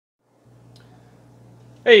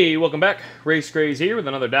Hey, welcome back. Race Craze here with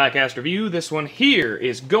another Diecast review. This one here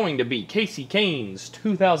is going to be Kasey Kahne's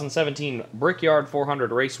 2017 Brickyard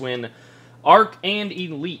 400 race win, ARC and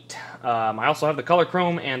Elite. I also have the Color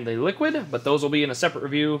Chrome and the Liquid, but those will be in a separate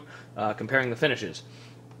review comparing the finishes.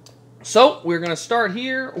 So, we're going to start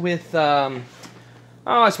here with, I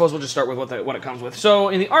suppose we'll just start with what it comes with. So,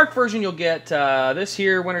 in the ARC version, you'll get this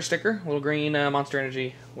here winner sticker, little green Monster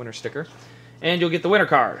Energy winner sticker. And you'll get the winner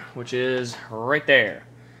card, which is right there.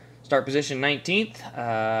 Start position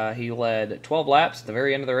 19th. He led 12 laps at the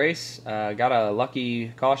very end of the race. Got a lucky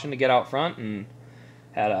caution to get out front and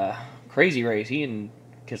had a crazy race. He and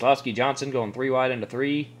Keselowski Johnson going 3 wide into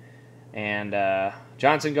 3. And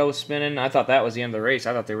Johnson goes spinning. I thought that was the end of the race.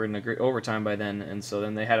 I thought they were in the overtime by then. And so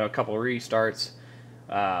then they had a couple of restarts.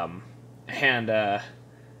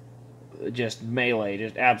 Just melee,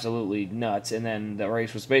 just absolutely nuts. And then the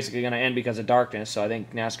race was basically going to end because of darkness. So I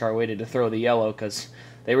think NASCAR waited to throw the yellow because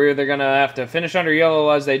they were either going to have to finish under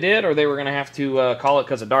yellow as they did, or they were going to have to call it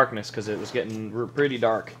because of darkness, because it was getting pretty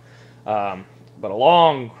dark. But a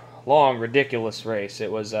long, ridiculous race.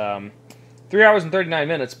 It was 3 hours and 39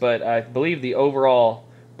 minutes, but I believe the overall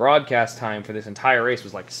broadcast time for this entire race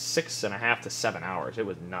was like 6.5 to 7 hours. It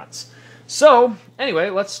was nuts. So,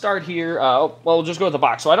 anyway, let's start here. Well, we'll just go with the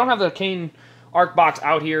box. So I don't have the Kahne ARC box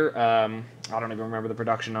out here. I don't even remember the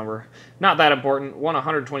production number. Not that important.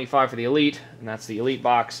 125 for the Elite, and that's the Elite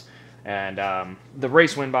box. And the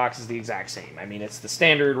Race Win box is the exact same. I mean, it's the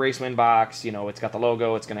standard Race Win box. You know, it's got the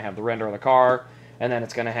logo. It's going to have the render of the car. And then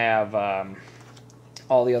it's going to have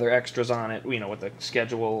all the other extras on it, you know, with the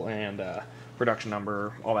schedule and production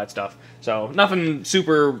number, all that stuff. So nothing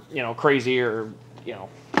super, you know, crazy or, you know,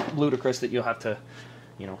 ludicrous that you'll have to,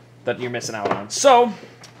 you know, that you're missing out on. So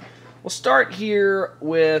we'll start here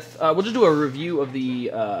with we'll just do a review of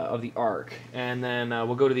the ARC, and then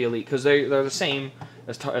we'll go to the Elite because they're the same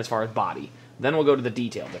as far as body. Then we'll go to the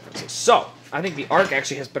detail differences. So I think the ARC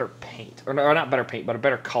actually has better paint, or not better paint, but a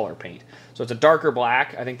better color paint. So it's a darker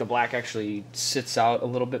black. I think the black actually sits out a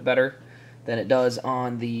little bit better than it does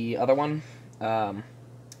on the other one,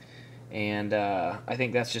 and I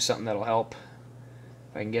think that's just something that'll help.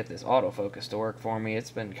 If I can get this autofocus to work for me.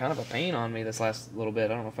 It's been kind of a pain on me this last little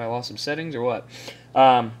bit. I don't know if I lost some settings or what.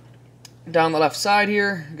 Down the left side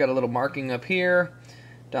here, got a little marking up here.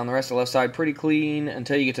 Down the rest of the left side, pretty clean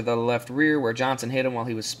until you get to the left rear where Johnson hit him while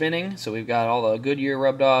he was spinning. So we've got all the Goodyear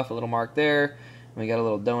rubbed off, a little mark there. And we got a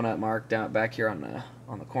little donut mark down back here on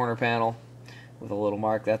the corner panel with a little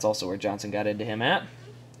mark. That's also where Johnson got into him at.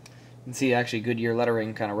 You can see actually Goodyear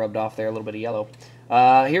lettering kind of rubbed off there, a little bit of yellow.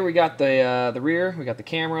 Here we got the rear. We got the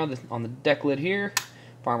camera on the deck lid here.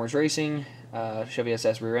 Farmers Racing, Chevy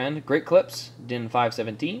SS rear end. Great clips, DIN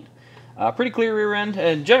 517. Pretty clear rear end,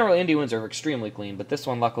 and generally Indy wins are extremely clean, but this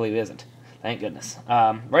one luckily isn't. Thank goodness.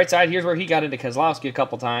 Right side, here's where he got into Keselowski a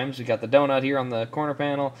couple times. We got the donut here on the corner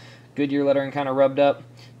panel. Goodyear lettering kind of rubbed up.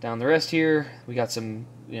 Down the rest here, we got some,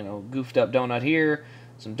 you know, goofed up donut here.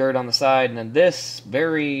 Some dirt on the side, and then this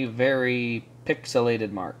very, very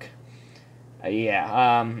pixelated mark.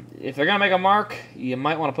 Yeah, if they're going to make a mark, you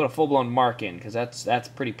might want to put a full-blown mark in, because that's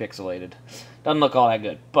pretty pixelated. Doesn't look all that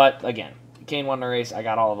good. But, again, Kahne won the race. I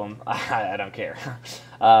got all of them. I don't care.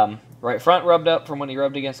 Right front rubbed up from when he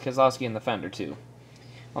rubbed against Keselowski in the fender, too.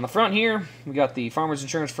 On the front here, we got the Farmers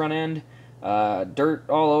Insurance front end. Dirt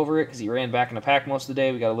all over it, because he ran back in the pack most of the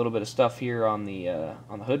day. We got a little bit of stuff here on the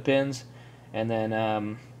hood pins. And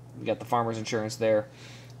then we got the Farmers Insurance there.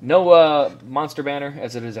 No monster banner,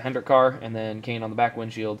 as it is a Hendrick car, and then Kahne on the back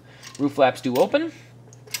windshield. Roof flaps do open,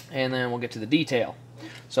 and then we'll get to the detail.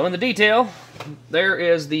 So in the detail, there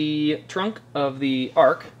is the trunk of the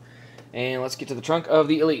ARC, and let's get to the trunk of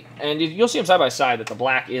the Elite. And you'll see them side by side that the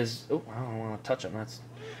black is... Oh, I don't want to touch them. That's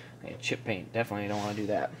chip paint. Definitely don't want to do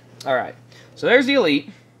that. All right, so there's the Elite,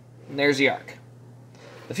 and there's the ARC.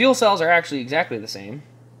 The fuel cells are actually exactly the same,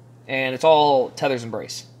 and it's all tethers and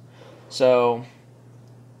brace. So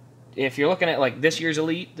if you're looking at like this year's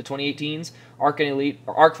Elite, the 2018s, ARC and Elite,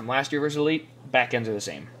 or ARC from last year versus Elite, back ends are the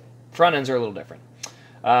same. Front ends are a little different.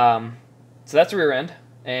 So that's the rear end,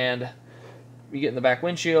 and you get in the back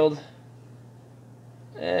windshield,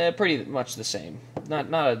 pretty much the same. Not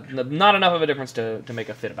enough of a difference to make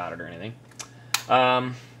a fit about it or anything.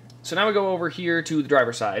 So now we go over here to the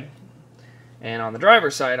driver's side, and on the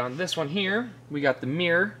driver's side, on this one here, we got the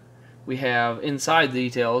mirror. We have inside the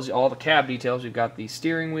details, all the cab details. We've got the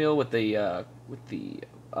steering wheel with the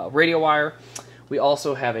radio wire. We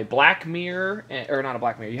also have a black mirror, or not a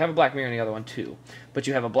black mirror. You have a black mirror in the other one too, but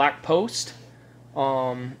you have a black post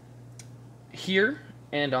here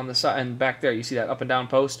and on the side and back there. You see that up and down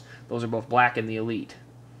post? Those are both black in the Elite.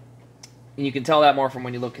 And you can tell that more from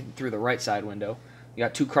when you look through the right side window. You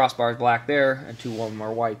got 2 crossbars black there, and 2 of them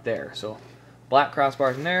are white there. So black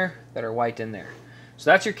crossbars in there that are white in there. So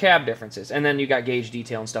that's your cab differences. And then you got gauge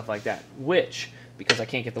detail and stuff like that, which, because I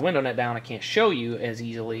can't get the window net down, I can't show you as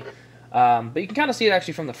easily. But you can kind of see it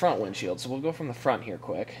actually from the front windshield. So we'll go from the front here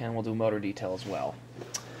quick, and we'll do motor detail as well.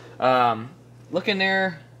 Looking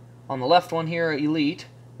there on the left one here, Elite,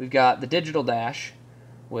 we've got the digital dash,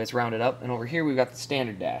 where it's rounded up, and over here we've got the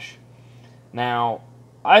standard dash. Now,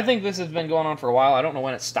 I think this has been going on for a while. I don't know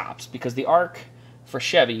when it stops, because the ARC for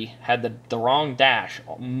Chevy had the wrong dash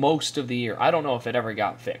most of the year. I don't know if it ever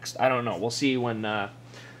got fixed. I don't know. We'll see when it'd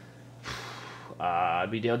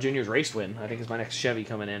be Dale Jr.'s race win, I think is my next Chevy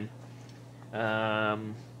coming in.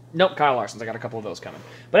 Nope, Kyle Larson's. I got a couple of those coming.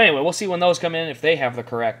 But anyway, we'll see when those come in, if they have the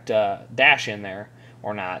correct dash in there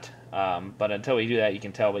or not. But until we do that, you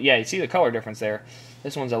can tell. But yeah, you see the color difference there.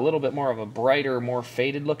 This one's a little bit more of a brighter, more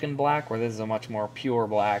faded looking black, where this is a much more pure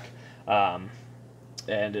black. And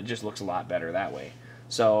it just looks a lot better that way.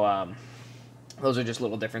 So those are just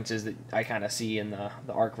little differences that I kind of see in the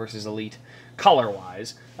ARC versus Elite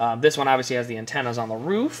color-wise. This one obviously has the antennas on the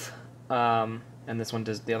roof, and this one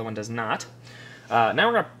does. The other one does not. Now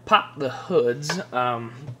we're going to pop the hoods,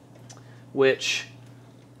 which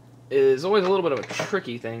is always a little bit of a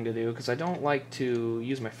tricky thing to do, because I don't like to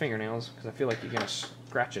use my fingernails, because I feel like you're going to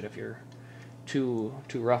scratch it if you're too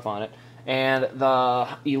rough on it. And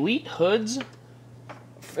the Elite hoods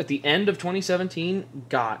at the end of 2017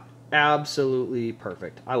 got absolutely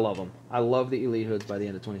perfect. I love them. I love the Elite hoods by the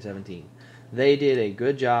end of 2017. They did a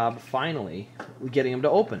good job, finally, getting them to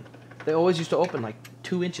open. They always used to open like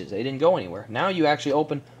 2 inches. They didn't go anywhere. Now you actually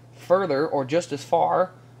open further or just as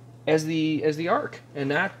far as the ARC,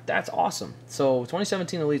 and that's awesome. So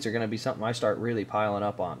 2017 Elites are going to be something I start really piling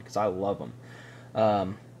up on, because I love them.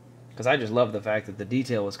 Because I just love the fact that the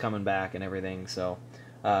detail was coming back and everything. So,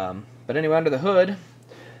 but anyway, under the hood,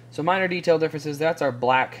 so minor detail differences. That's our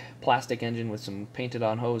black plastic engine with some painted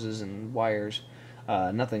on hoses and wires.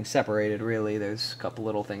 Nothing separated really. There's a couple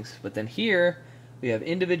little things, but then here we have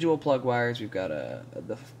individual plug wires. We've got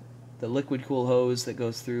the liquid cool hose that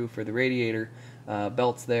goes through for the radiator,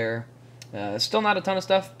 belts there. Still not a ton of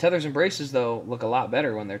stuff. Tethers and braces, though, look a lot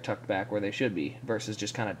better when they're tucked back where they should be versus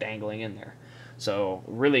just kind of dangling in there. So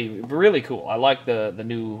really, really cool. I like the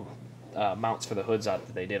new mounts for the hoods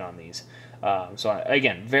that they did on these. So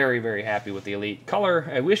again, very, very happy with the Elite color.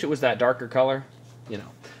 I wish it was that darker color. You know,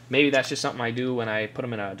 maybe that's just something I do when I put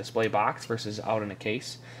them in a display box versus out in a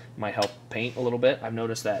case. Might help paint a little bit. I've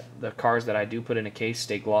noticed that the cars that I do put in a case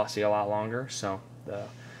stay glossy a lot longer, so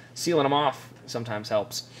sealing them off sometimes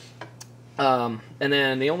helps. And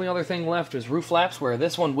then the only other thing left is roof flaps, where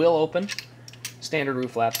this one will open. Standard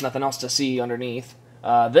roof flaps, nothing else to see underneath.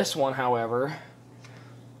 This one, however,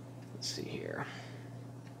 let's see here.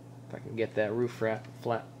 If I can get that roof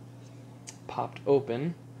flap popped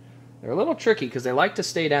open. They're a little tricky because they like to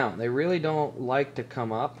stay down. They really don't like to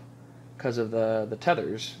come up because of the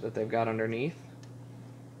tethers that they've got underneath.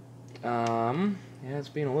 Yeah, it's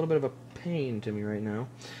being a little bit of a pain to me right now.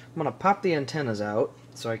 I'm going to pop the antennas out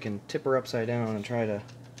so I can tip her upside down and try to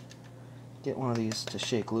get one of these to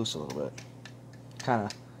shake loose a little bit. Kind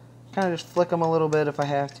of just flick them a little bit if I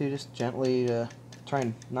have to, just gently try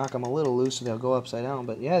and knock them a little loose so they'll go upside down.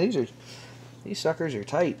 But yeah, these suckers are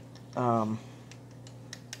tight. I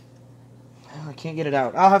can't get it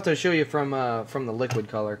out. I'll have to show you from the liquid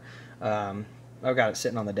color. I've got it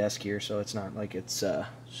sitting on the desk here, so it's not like it's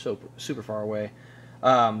super far away.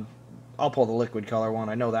 I'll pull the liquid color one.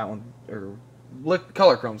 I know that one, or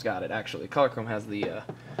Color Chrome's got it, actually. Color Chrome has a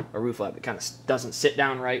roof flap that kind of doesn't sit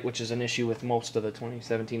down right, which is an issue with most of the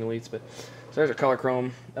 2017 Elites. But so there's a Color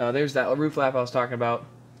Chrome. There's that roof flap I was talking about.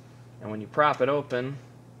 And when you prop it open,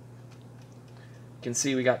 you can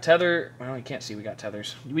see we got tether. Well, you can't see we got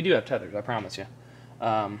tethers. We do have tethers, I promise you.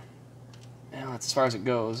 Now that's as far as it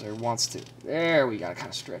goes, or wants to. There, we got to kind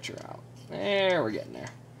of stretch her out. There, we're getting there.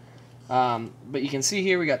 But you can see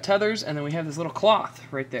here we got tethers, and then we have this little cloth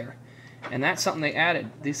right there. And that's something they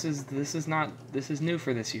added. This is new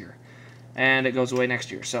for this year, and it goes away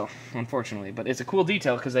next year. So unfortunately, but it's a cool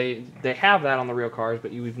detail because they have that on the real cars,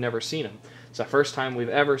 but we've never seen them. It's the first time we've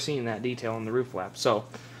ever seen that detail on the roof flap. So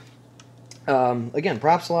again,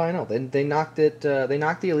 props to Lionel. They knocked it. They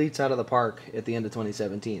knocked the Elites out of the park at the end of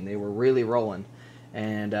 2017. They were really rolling,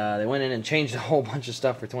 and they went in and changed a whole bunch of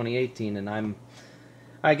stuff for 2018. And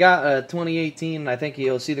I got 2018, and I think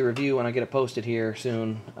you'll see the review when I get it posted here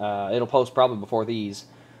soon. It'll post probably before these,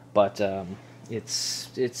 but it's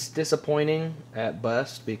disappointing at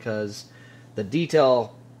best because the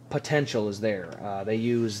detail potential is there. They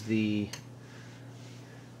use the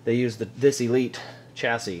they used this Elite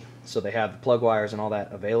chassis, so they have the plug wires and all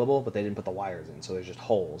that available, but they didn't put the wires in, so there's just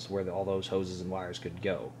holes where all those hoses and wires could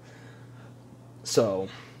go. So,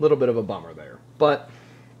 a little bit of a bummer there, but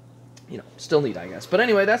you know, still neat, I guess. But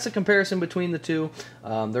anyway, that's a comparison between the two.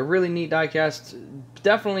 They're really neat diecasts.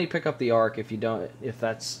 Definitely pick up the Arc if you don't, if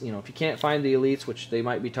that's, you know, if you can't find the Elites, which they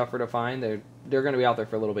might be tougher to find. They're going to be out there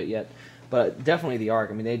for a little bit yet, but definitely the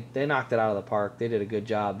Arc. I mean, they knocked it out of the park. They did a good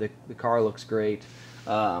job. The car looks great.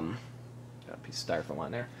 Got a piece of styrofoam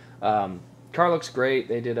on there. Car looks great.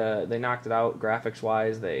 They knocked it out graphics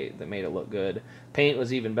wise. They made it look good. Paint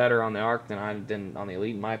was even better on the Arc than on the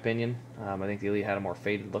Elite, in my opinion. I think the Elite had a more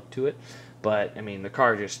faded look to it, but I mean the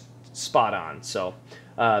car just spot on. So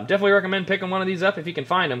definitely recommend picking one of these up if you can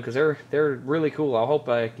find them, because they're really cool. I hope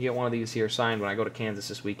I can get one of these here signed when I go to Kansas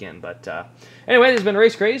this weekend. But anyway, this has been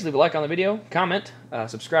Race Craze. Leave a like on the video, comment,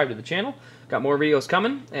 subscribe to the channel. Got more videos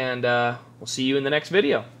coming, and we'll see you in the next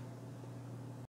video.